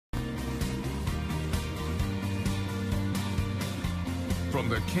From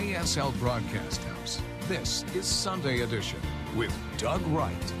the KSL Broadcast House, this is Sunday Edition with Doug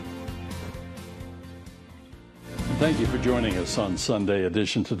Wright. Thank you for joining us on Sunday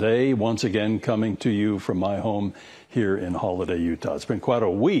Edition today. Once again, coming to you from my home here in Holiday, Utah. It's been quite a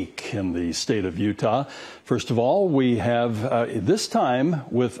week in the state of Utah. First of all, we have this time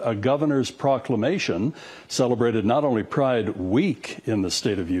with a governor's proclamation celebrated not only Pride Week in the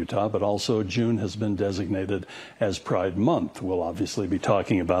state of Utah, but also June has been designated as Pride Month. We'll obviously be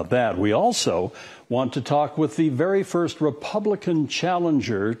talking about that. We also want to talk with the very first Republican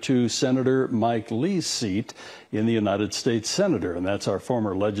challenger to Senator Mike Lee's seat in the United States Senate, and that's our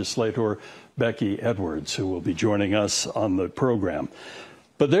former legislator, Becky Edwards, who will be joining us on the program.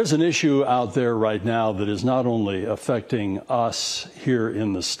 But there's an issue out there right now that is not only affecting us here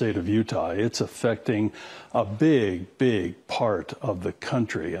in the state of Utah, it's affecting a big part of the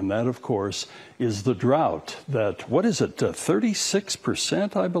country. And that, of course, is the drought that,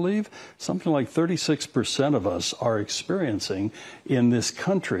 36%, I believe? Something like 36% of us are experiencing in this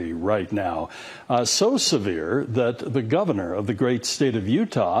country right now. So severe that the governor of the great state of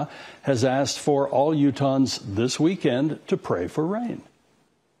Utah has asked for all Utahns this weekend to pray for rain.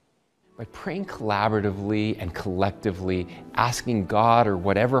 By praying collaboratively and collectively, asking God or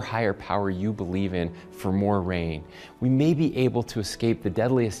whatever higher power you believe in for more rain, we may be able to escape the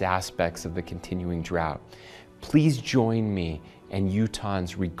deadliest aspects of the continuing drought. Please join me and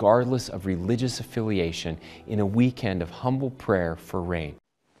Utahns, regardless of religious affiliation, in a weekend of humble prayer for rain.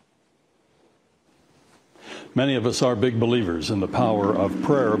 Many of us are big believers in the power of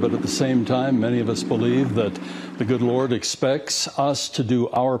prayer, but at the same time, many of us believe that the good Lord expects us to do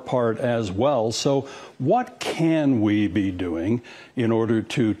our part as well. So what can we be doing in order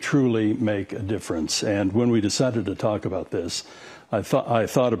to truly make a difference? And when we decided to talk about this, I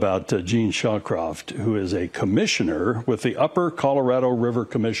thought about Gene Shawcroft, who is a commissioner with the Upper Colorado River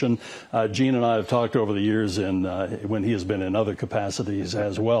Commission. Gene and I have talked over the years when he has been in other capacities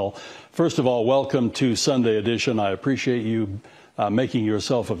as well. First of all, welcome to Sunday Edition. I appreciate you making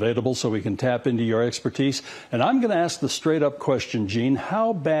yourself available so we can tap into your expertise. And I'm going to ask the straight-up question, Gene.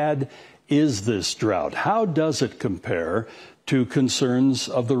 How bad is this drought? How does it compare to concerns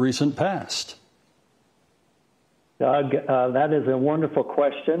of the recent past? Doug, that is a wonderful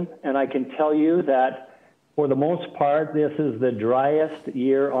question, and I can tell you that for the most part, this is the driest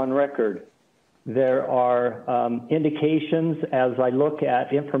year on record. There are indications as I look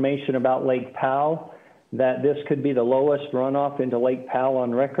at information about Lake Powell that this could be the lowest runoff into Lake Powell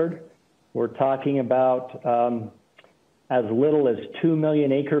on record. We're talking about as little as 2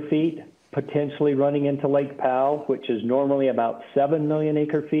 million acre feet potentially running into Lake Powell, which is normally about 7 million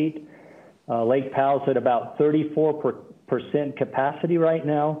acre feet. Lake Powell's at about 34% capacity right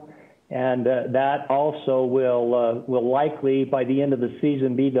now, and that also will likely, by the end of the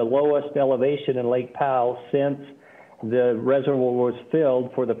season, be the lowest elevation in Lake Powell since the reservoir was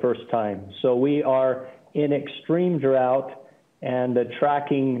filled for the first time. So we are in extreme drought and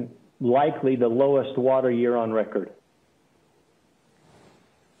tracking likely the lowest water year on record.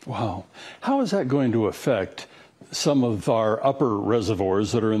 Wow. How is that going to affect some of our upper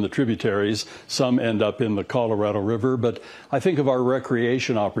reservoirs that are in the tributaries? Some end up in the Colorado River, but I think of our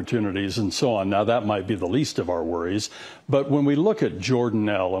recreation opportunities and so on. Now, that might be the least of our worries, but when we look at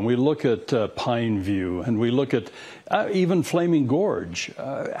Jordanelle and we look at Pine View and we look at even Flaming Gorge,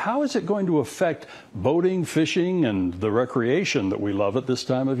 how is it going to affect boating, fishing, and the recreation that we love at this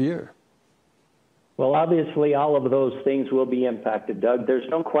time of year? Well, obviously, all of those things will be impacted, Doug. There's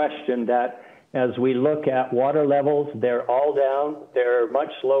no question that as we look at water levels, they're all down. They're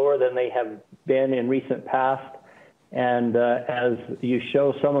much lower than they have been in recent past. And as you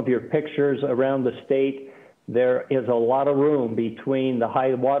show some of your pictures around the state, there is a lot of room between the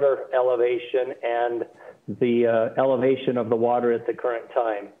high water elevation and the elevation of the water at the current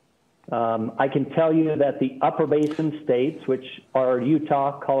time. I can tell you that the upper basin states, which are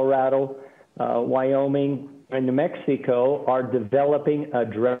Utah, Colorado, Wyoming, and New Mexico, are developing a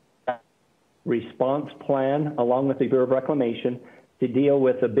drought response plan along with the Bureau of Reclamation to deal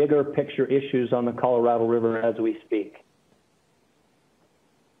with the bigger picture issues on the Colorado River as we speak.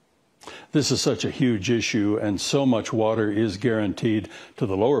 This is such a huge issue, and so much water is guaranteed to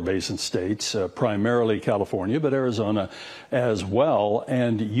the lower basin states, primarily California, but Arizona as well.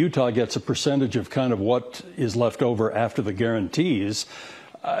 And Utah gets a percentage of kind of what is left over after the guarantees.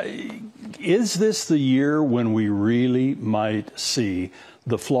 Is this the year when we really might see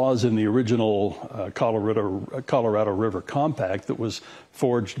the flaws in the original Colorado River Compact that was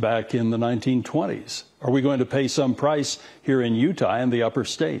forged back in the 1920s? Are we going to pay some price here in Utah and the upper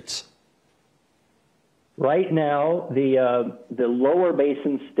states? Right now, the lower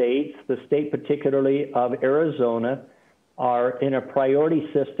basin states, the state particularly of Arizona, are in a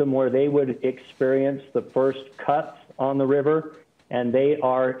priority system where they would experience the first cuts on the river, and they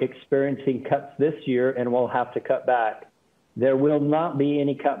are experiencing cuts this year and will have to cut back. There will not be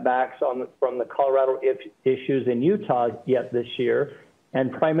any cutbacks from the Colorado issues in Utah yet this year,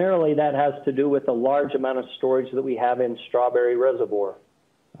 and primarily that has to do with the large amount of storage that we have in Strawberry Reservoir.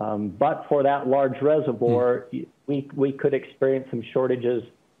 But for that large reservoir, we could experience some shortages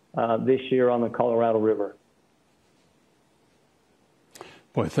this year on the Colorado River.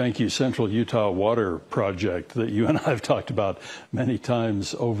 Boy, thank you. Central Utah Water Project that you and I have talked about many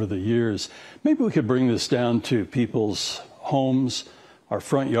times over the years. Maybe we could bring this down to people's homes, our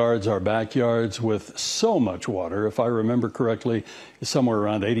front yards, our backyards with so much water. If I remember correctly, somewhere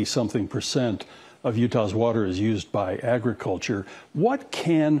around 80-something% of Utah's water is used by agriculture. What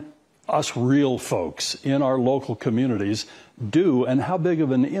can us real folks in our local communities do, and how big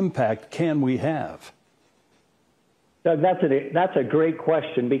of an impact can we have? Doug, that's a great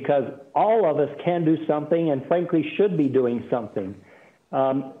question, because all of us can do something and frankly should be doing something.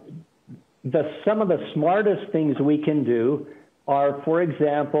 Some of the smartest things we can do are, for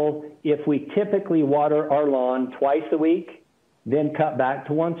example, if we typically water our lawn twice a week, then cut back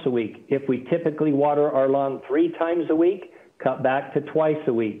to once a week. If we typically water our lawn 3 times a week, cut back to twice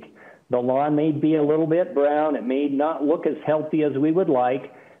a week. The lawn may be a little bit brown. It may not look as healthy as we would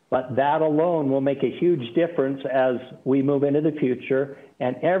like, but that alone will make a huge difference as we move into the future,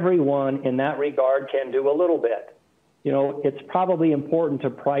 and everyone in that regard can do a little bit. You know, it's probably important to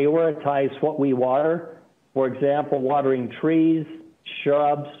prioritize what we water. For example, watering trees,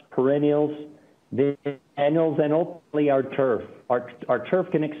 shrubs, perennials, the annuals, and ultimately our turf. Our turf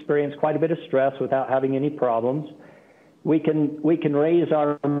can experience quite a bit of stress without having any problems. We can raise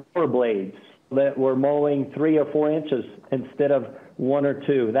our mower blades so that we're mowing 3 or 4 inches instead of 1 or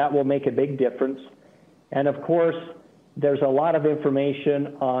 2. That will make a big difference. And of course, there's a lot of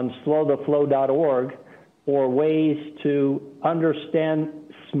information on slowtheflow.org for ways to understand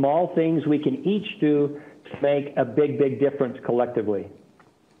small things we can each do to make a big, big difference collectively.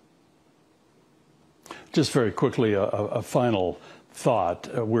 Just very quickly, a final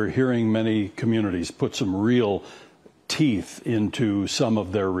thought. We're hearing many communities put some real teeth into some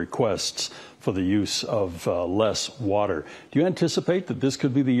of their requests for the use of less water. Do you anticipate that this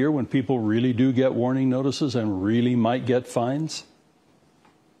could be the year when people really do get warning notices and really might get fines?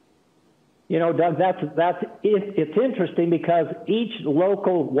 You know, Doug, it's interesting because each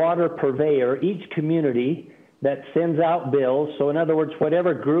local water purveyor, each community that sends out bills, so in other words,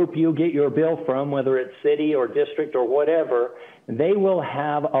 whatever group you get your bill from, whether it's city or district or whatever, they will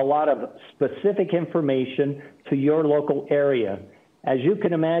have a lot of specific information to your local area. As you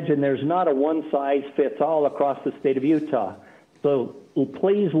can imagine, there's not a one-size-fits-all across the state of Utah. So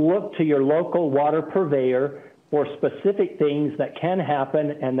please look to your local water purveyor for specific things that can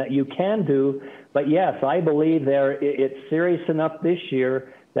happen and that you can do. But yes, I believe it's serious enough this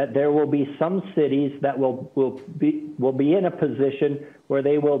year that there will be some cities that will be in a position where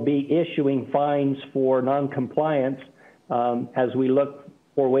they will be issuing fines for noncompliance as we look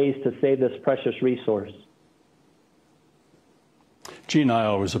for ways to save this precious resource. Gene, I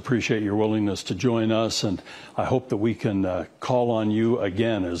always appreciate your willingness to join us, and I hope that we can call on you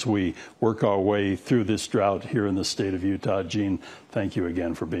again as we work our way through this drought here in the state of Utah. Gene, thank you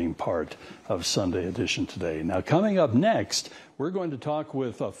again for being part of Sunday Edition today. Now, coming up next, we're going to talk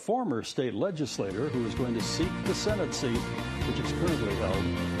with a former state legislator who is going to seek the Senate seat, which is currently held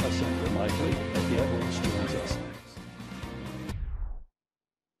by Senator Mike Lee. Becky Edwards joins us next.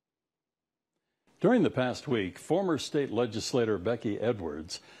 During the past week, former state legislator Becky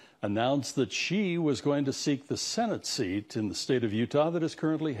Edwards announced that she was going to seek the Senate seat in the state of Utah that is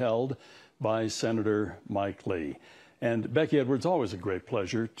currently held by Senator Mike Lee. And Becky Edwards, always a great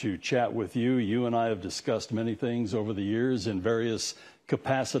pleasure to chat with you. You and I have discussed many things over the years in various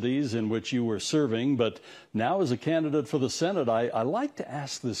capacities in which you were serving, but now as a candidate for the Senate, I like to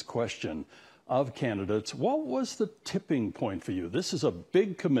ask this question of candidates. What was the tipping point for you? This is a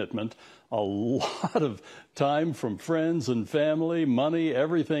big commitment, a lot of time from friends and family, money,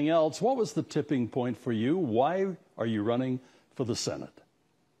 everything else. What was the tipping point for you? Why are you running for the Senate?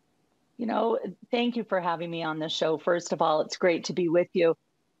 You know, thank you for having me on this show. First of all, it's great to be with you.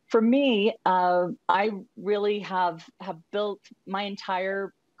 For me, I really have built my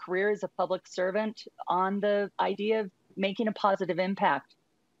entire career as a public servant on the idea of making a positive impact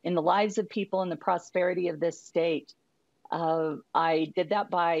in the lives of people and the prosperity of this state. I did that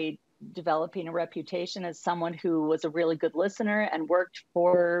by developing a reputation as someone who was a really good listener and worked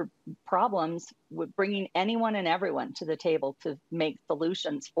for problems, with bringing anyone and everyone to the table to make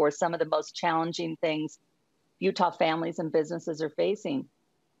solutions for some of the most challenging things Utah families and businesses are facing.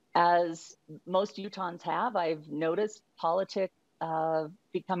 As most Utahns have, I've noticed politics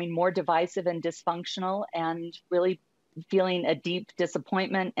becoming more divisive and dysfunctional, and really feeling a deep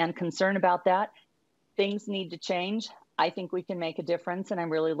disappointment and concern about that. Things need to change. I think we can make a difference, and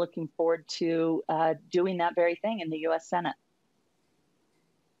I'm really looking forward to doing that very thing in the U.S. Senate.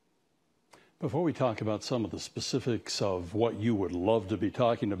 Before we talk about some of the specifics of what you would love to be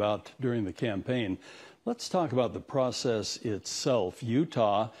talking about during the campaign, let's talk about the process itself.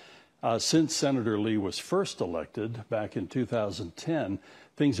 Utah, since Senator Lee was first elected back in 2010,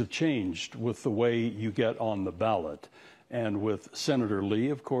 things have changed with the way you get on the ballot. And with Senator Lee,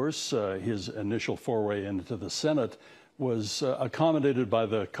 of course, his initial foray into the Senate was accommodated by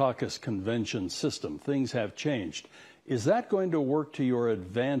the caucus convention system. Things have changed. Is that going to work to your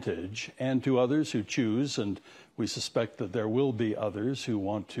advantage and to others who choose, and we suspect that there will be others who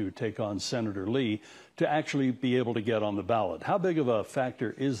want to take on Senator Lee, to actually be able to get on the ballot? How big of a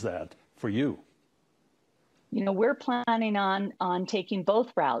factor is that for you? You know, we're planning on taking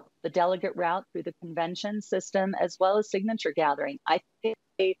both routes, the delegate route through the convention system, as well as signature gathering. I think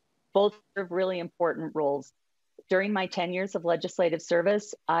they both serve really important roles. During my 10 years of legislative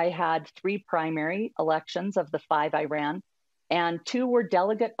service, I had 3 primary elections of the 5 I ran, and 2 were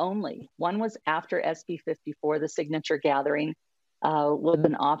delegate only. One was after SB 54, the signature gathering was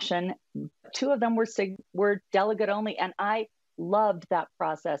an option. 2 of them were delegate only, and I loved that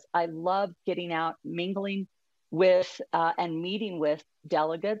process. I loved getting out, mingling with and meeting with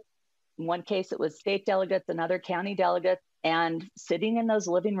delegates. In one case, it was state delegates, another county delegates, and sitting in those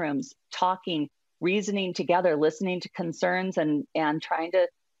living rooms, talking, reasoning together, listening to concerns, and trying to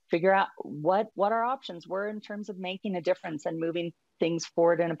figure out what our options were in terms of making a difference and moving things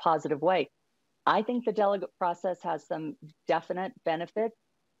forward in a positive way. I think the delegate process has some definite benefits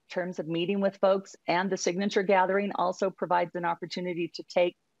in terms of meeting with folks, and the signature gathering also provides an opportunity to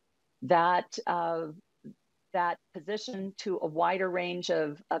take that position to a wider range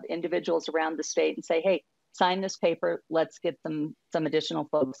of individuals around the state and say, hey, sign this paper, let's get some additional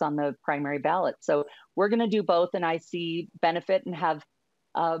folks on the primary ballot. So we're going to do both, and I see benefit and have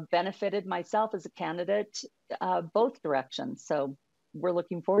benefited myself as a candidate both directions. So we're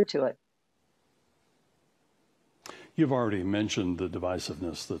looking forward to it. You've already mentioned the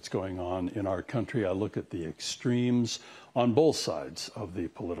divisiveness that's going on in our country. I look at the extremes on both sides of the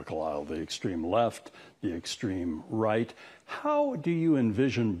political aisle, the extreme left, the extreme right. How do you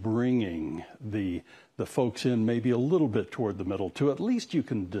envision bringing the folks in maybe a little bit toward the middle, to at least you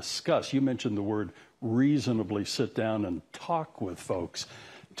can discuss? You mentioned the word reasonably sit down and talk with folks,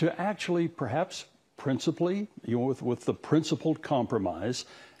 to actually perhaps principally, with the principled compromise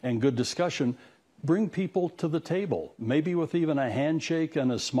and good discussion, bring people to the table, maybe with even a handshake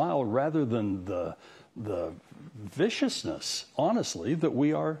and a smile, rather than the viciousness, honestly, that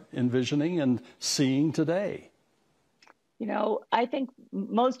we are envisioning and seeing today. You know, I think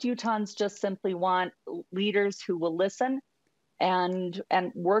most Utahns just simply want leaders who will listen and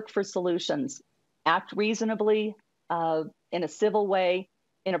work for solutions, act reasonably, in a civil way,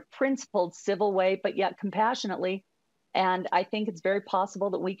 in a principled civil way, but yet compassionately. And I think it's very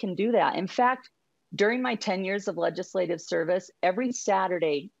possible that we can do that. In fact, during my 10 years of legislative service, every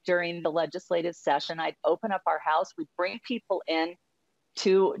Saturday during the legislative session, I'd open up our house. We'd bring people in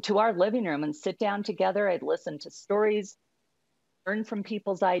to our living room and sit down together. I'd listen to stories, learn from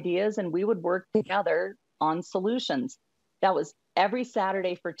people's ideas, and we would work together on solutions. That was every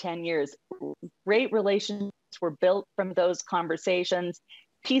Saturday for 10 years. Great relationships were built from those conversations.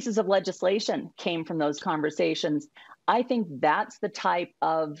 Pieces of legislation came from those conversations. I think that's the type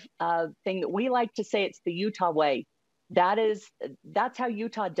of thing that we like to say, it's the Utah way. That's how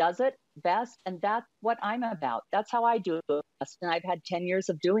Utah does it best, and that's what I'm about. That's how I do it best, and I've had 10 years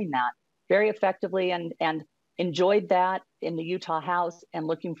of doing that very effectively, and enjoyed that in the Utah House, and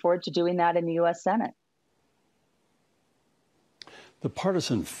looking forward to doing that in the U.S. Senate. The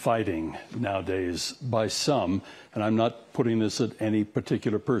partisan fighting nowadays by some, and I'm not putting this at any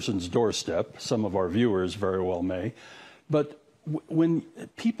particular person's doorstep, some of our viewers very well may, but when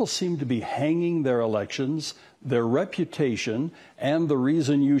people seem to be hanging their elections, their reputation, and the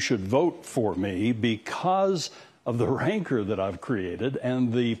reason you should vote for me because of the rancor that I've created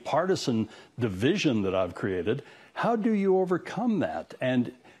and the partisan division that I've created, how do you overcome that?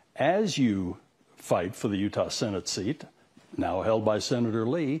 And as you fight for the Utah Senate seat, now held by Senator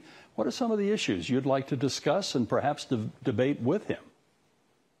Lee, what are some of the issues you'd like to discuss and perhaps debate with him?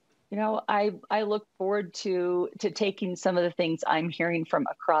 I look forward to taking some of the things I'm hearing from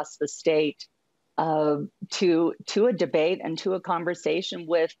across the state to a debate and to a conversation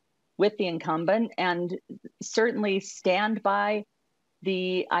with the incumbent, and certainly stand by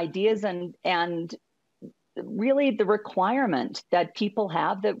the ideas and really the requirement that people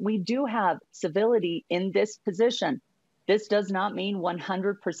have, that we do have civility in this position. This does not mean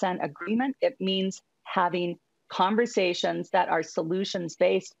 100% agreement. It means having conversations that are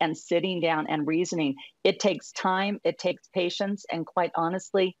solutions-based and sitting down and reasoning. It takes time, it takes patience, and quite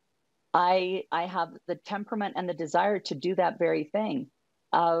honestly, I have the temperament and the desire to do that very thing.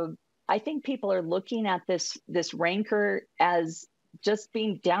 I think people are looking at this rancor as just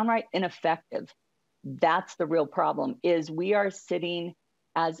being downright ineffective. That's the real problem, is we are sitting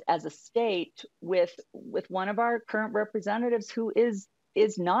as a state with one of our current representatives who is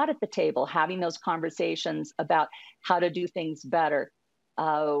not at the table having those conversations about how to do things better.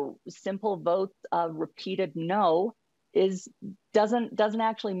 Simple votes of repeated no doesn't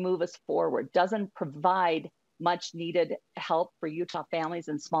actually move us forward, doesn't provide much needed help for Utah families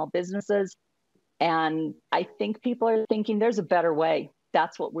and small businesses. And I think people are thinking there's a better way.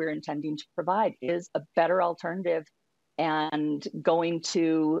 That's what we're intending to provide, is a better alternative, and going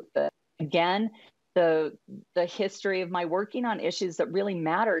to, again, the history of my working on issues that really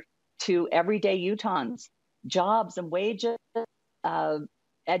matter to everyday Utahns: jobs and wages,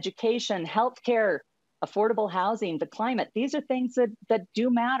 education, healthcare, affordable housing, the climate. These are things that do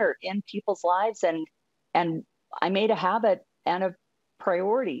matter in people's lives. And I made a habit and a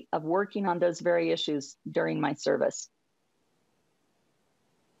priority of working on those very issues during my service.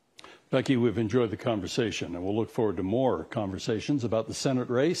 Becky, we've enjoyed the conversation, and we'll look forward to more conversations about the Senate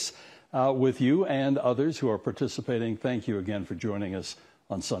race with you and others who are participating. Thank you again for joining us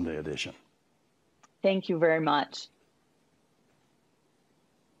on Sunday Edition. Thank you very much.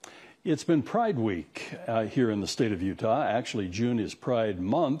 It's been Pride Week here in the state of Utah. Actually, June is Pride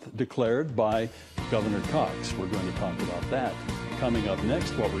Month, declared by Governor Cox. We're going to talk about that coming up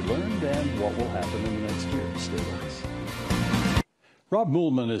next, what we learned and what will happen in the next year. Stay with us. Rob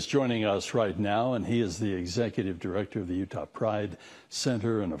Moolman is joining us right now, and he is the executive director of the Utah Pride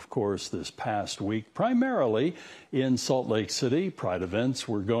Center. And of course, this past week, primarily in Salt Lake City, Pride events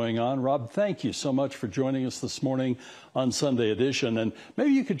were going on. Rob, thank you so much for joining us this morning on Sunday Edition. And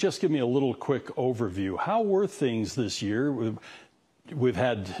maybe you could just give me a little quick overview. How were things this year? We've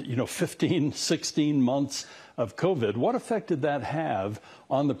had, 15, 16 months of COVID. What effect did that have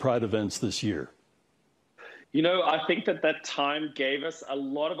on the Pride events this year? I think that time gave us a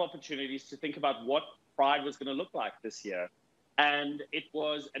lot of opportunities to think about what Pride was going to look like this year. And it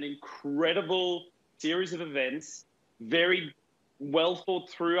was an incredible series of events, very well thought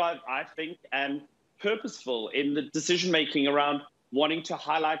through, I think, and purposeful in the decision-making around wanting to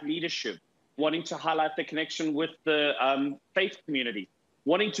highlight leadership, wanting to highlight the connection with the faith community,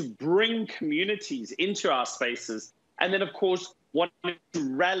 wanting to bring communities into our spaces, and then, of course, wanting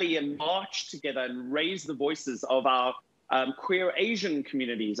to rally and march together and raise the voices of our queer Asian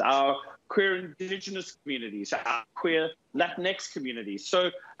communities, our queer Indigenous communities, our queer Latinx communities,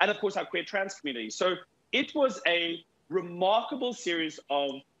 and of course our queer trans communities. So it was a remarkable series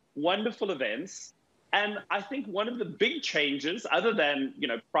of wonderful events. And I think one of the big changes, other than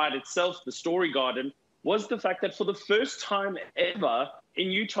Pride itself, the Story Garden, was the fact that for the first time ever in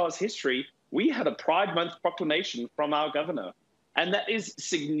Utah's history, we had a Pride Month proclamation from our governor. And that is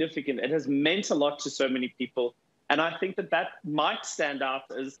significant. It has meant a lot to so many people. And I think that might stand out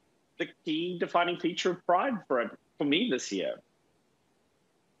as the key defining feature of Pride for me this year.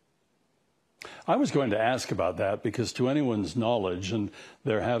 I was going to ask about that because, to anyone's knowledge, and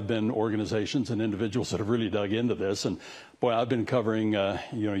there have been organizations and individuals that have really dug into this, and boy, I've been covering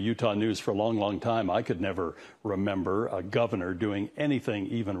Utah news for a long, long time. I could never remember a governor doing anything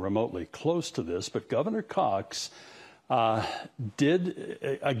even remotely close to this, but Governor Cox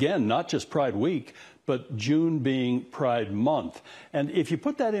did, again, not just Pride Week, but June being Pride Month. And if you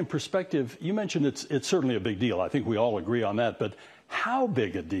put that in perspective, you mentioned it's certainly a big deal. I think we all agree on that. But how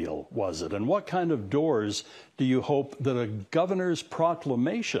big a deal was it? And what kind of doors do you hope that a governor's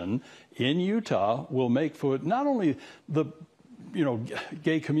proclamation in Utah will make for not only the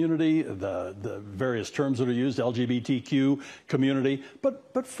gay community, the various terms that are used, LGBTQ community,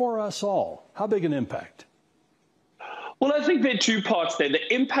 but for us all? How big an impact? Well, I think there are two parts there.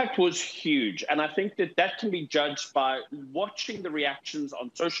 The impact was huge, and I think that can be judged by watching the reactions on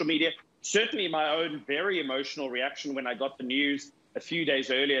social media. Certainly my own very emotional reaction when I got the news a few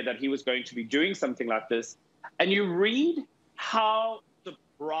days earlier that he was going to be doing something like this. And you read how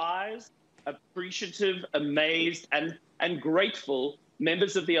surprised, appreciative, amazed, and grateful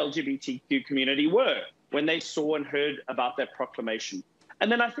members of the LGBTQ community were when they saw and heard about that proclamation.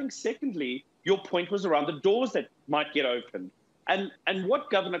 And then I think, secondly, your point was around the doors that might get opened. And what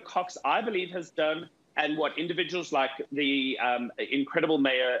Governor Cox, I believe, has done, and what individuals like the incredible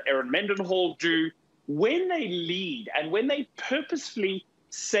Mayor Erin Mendenhall do, when they lead and when they purposefully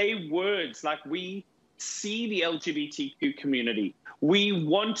say words like, we see the LGBTQ community, we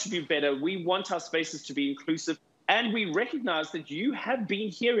want to do better, we want our spaces to be inclusive, and we recognize that you have been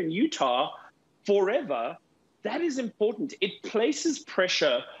here in Utah forever, that is important. It places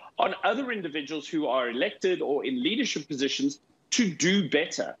pressure on other individuals who are elected or in leadership positions to do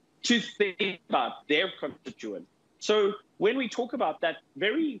better, to think about their constituents. So when we talk about that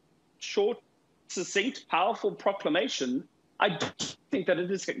very short, succinct, powerful proclamation, I don't think that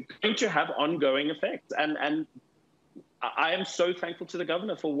it is going to have ongoing effects. And I am so thankful to the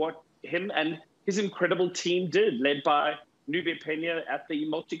governor for what him and his incredible team did, led by Nubia Pena at the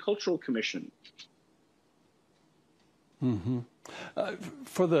Multicultural Commission. Mm-hmm.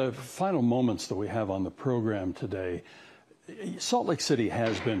 For the final moments that we have on the program today, Salt Lake City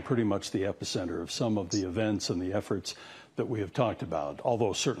has been pretty much the epicenter of some of the events and the efforts that we have talked about,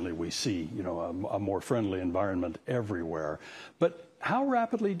 although certainly we see, a more friendly environment everywhere. But how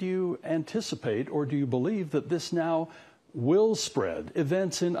rapidly do you anticipate, or do you believe that this now will spread?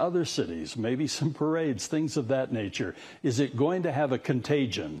 Events in other cities, maybe some parades, things of that nature. Is it going to have a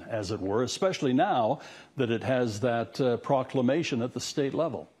contagion, as it were, especially now that it has that proclamation at the state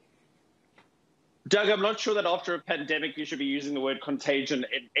level? Doug, I'm not sure that after a pandemic you should be using the word contagion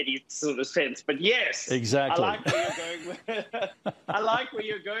in any sort of sense, but yes, exactly. I like where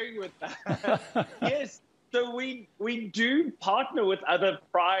you're going with that. Yes, so we do partner with other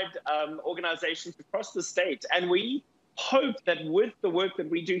Pride organizations across the state, and we hope that with the work that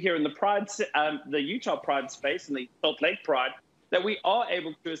we do here in the Utah Pride space and the Salt Lake Pride, that we are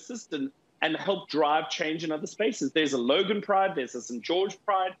able to assist and help drive change in other spaces. There's a Logan Pride, there's a St. George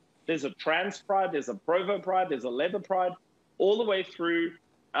Pride, there's a Trans Pride, there's a Provo Pride, there's a Leather Pride, all the way through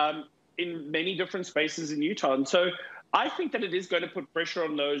in many different spaces in Utah. And so I think that it is going to put pressure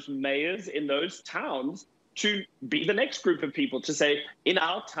on those mayors in those towns to be the next group of people to say, in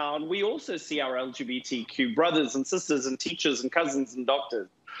our town, we also see our LGBTQ brothers and sisters and teachers and cousins and doctors.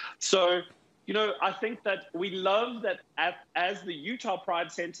 So, I think that we love that as the Utah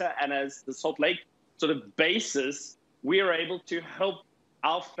Pride Center and as the Salt Lake sort of basis, we are able to help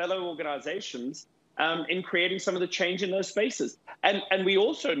our fellow organizations in creating some of the change in those spaces. And we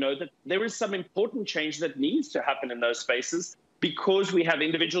also know that there is some important change that needs to happen in those spaces, because we have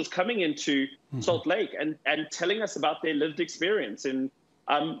individuals coming into Salt Lake and telling us about their lived experience in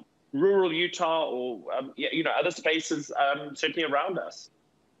rural Utah or other spaces certainly around us.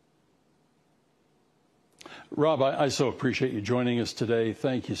 Rob, I so appreciate you joining us today.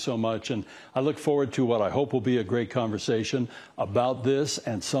 Thank you so much. And I look forward to what I hope will be a great conversation about this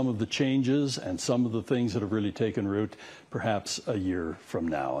and some of the changes and some of the things that have really taken root perhaps a year from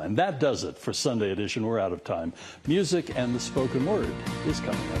now. And that does it for Sunday Edition. We're out of time. Music and the spoken word is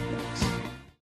coming up next.